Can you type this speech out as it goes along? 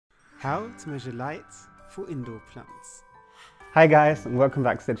How to measure light for indoor plants. Hi guys, and welcome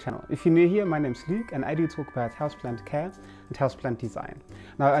back to the channel. If you're new here, my name's Luke and I do talk about houseplant care and houseplant design.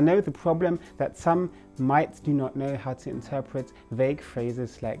 Now I know the problem that some might do not know how to interpret vague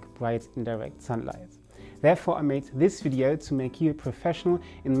phrases like bright indirect sunlight. Therefore I made this video to make you a professional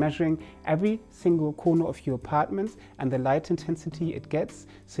in measuring every single corner of your apartment and the light intensity it gets,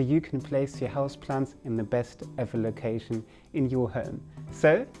 so you can place your houseplants in the best ever location in your home.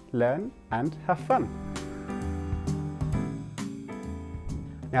 So learn and have fun!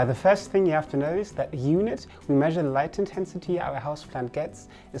 Now the first thing you have to know is that the unit we measure the light intensity our houseplant gets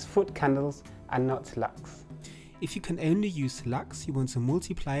is foot candles and not lux. If you can only use lux, you want to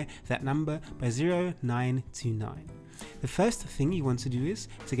multiply that number by 0.929. The first thing you want to do is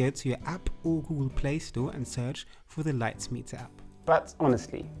to go to your app or Google Play Store and search for the light meter app. But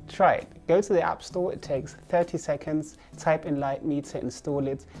honestly, try it. Go to the App Store, it takes 30 seconds, type in light meter, install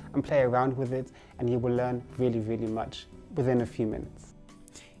it and play around with it, and you will learn really much within a few minutes.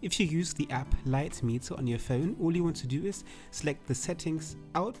 If you use the app Light Meter on your phone, all you want to do is select the settings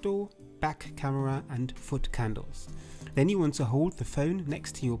Outdoor, Back Camera and Foot Candles. Then you want to hold the phone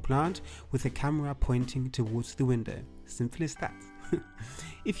next to your plant with the camera pointing towards the window. Simple as that.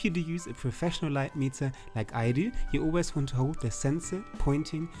 If you do use a professional light meter like I do, you always want to hold the sensor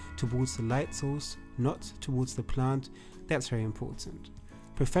pointing towards the light source, not towards the plant. That's very important.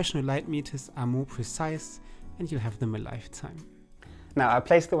 Professional light meters are more precise and you'll have them a lifetime. Now I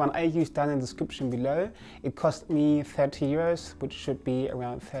placed the one I used down in the description below. It cost me 30 euros, which should be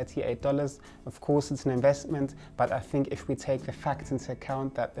around $38. Of course it's an investment, but I think if we take the fact into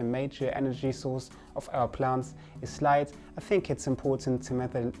account that the major energy source of our plants is light, I think it's important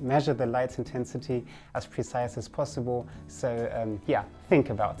to measure the light intensity as precise as possible. So yeah, think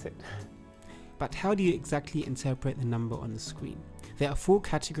about it. But how do you exactly interpret the number on the screen? There are 4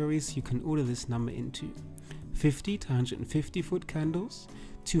 categories you can order this number into. 50 to 150 foot candles,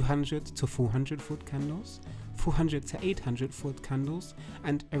 200 to 400 foot candles, 400 to 800 foot candles,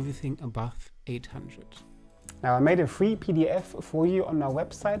 and everything above 800. Now I made a free PDF for you on our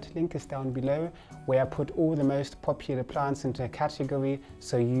website, link is down below, where I put all the most popular plants into a category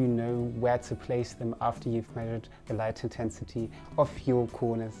so you know where to place them after you've measured the light intensity of your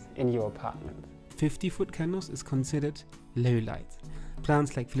corners in your apartment. 50 foot candles is considered low light.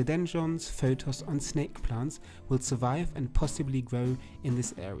 Plants like philodendrons, photos and snake plants will survive and possibly grow in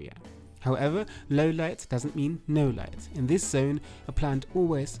this area. However, low light doesn't mean no light. In this zone, a plant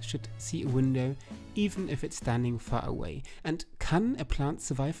always should see a window, even if it's standing far away. And can a plant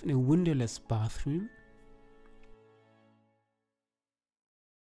survive in a windowless bathroom?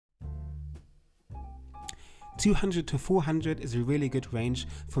 $200 to $400 is a really good range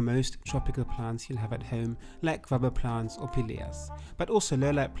for most tropical plants you'll have at home, like rubber plants or pillias. But also low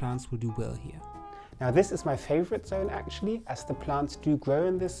light plants will do well here. Now this is my favorite zone actually, as the plants do grow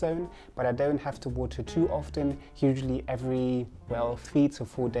in this zone, but I don't have to water too often. Usually every, 3 to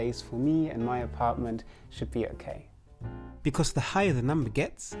 4 days for me and my apartment should be okay. Because the higher the number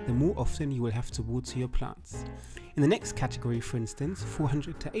gets, the more often you will have to water your plants. In the next category, for instance,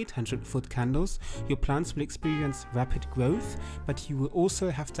 400 to 800 foot candles, your plants will experience rapid growth, but you will also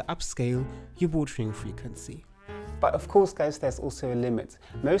have to upscale your watering frequency. But of course guys, there's also a limit.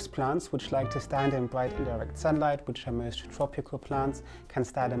 Most plants which like to stand in bright indirect sunlight, which are most tropical plants, can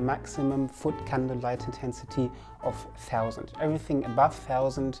stand a maximum foot candle light intensity of 1000. Everything above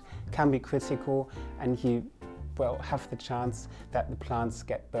 1000 can be critical and you have the chance that the plants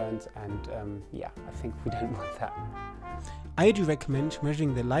get burnt, and yeah, I think we don't want that. I do recommend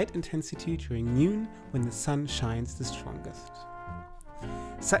measuring the light intensity during noon when the sun shines the strongest.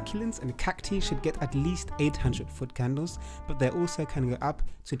 Succulents and cacti should get at least 800 foot candles, but they also can go up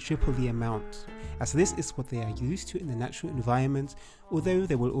to triple the amount, as this is what they are used to in the natural environment, although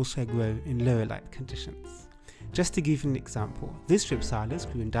they will also grow in lower light conditions. Just to give you an example, this Ripsalis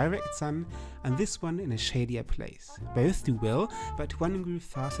grew in direct sun and this one in a shadier place. Both do well, but one grew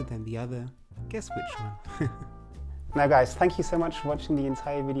faster than the other. Guess which one? Now guys, thank you so much for watching the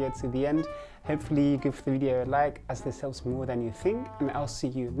entire video to the end. Hopefully you give the video a like, as this helps more than you think, and I'll see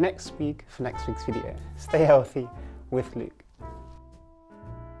you next week for next week's video. Stay healthy with Luke.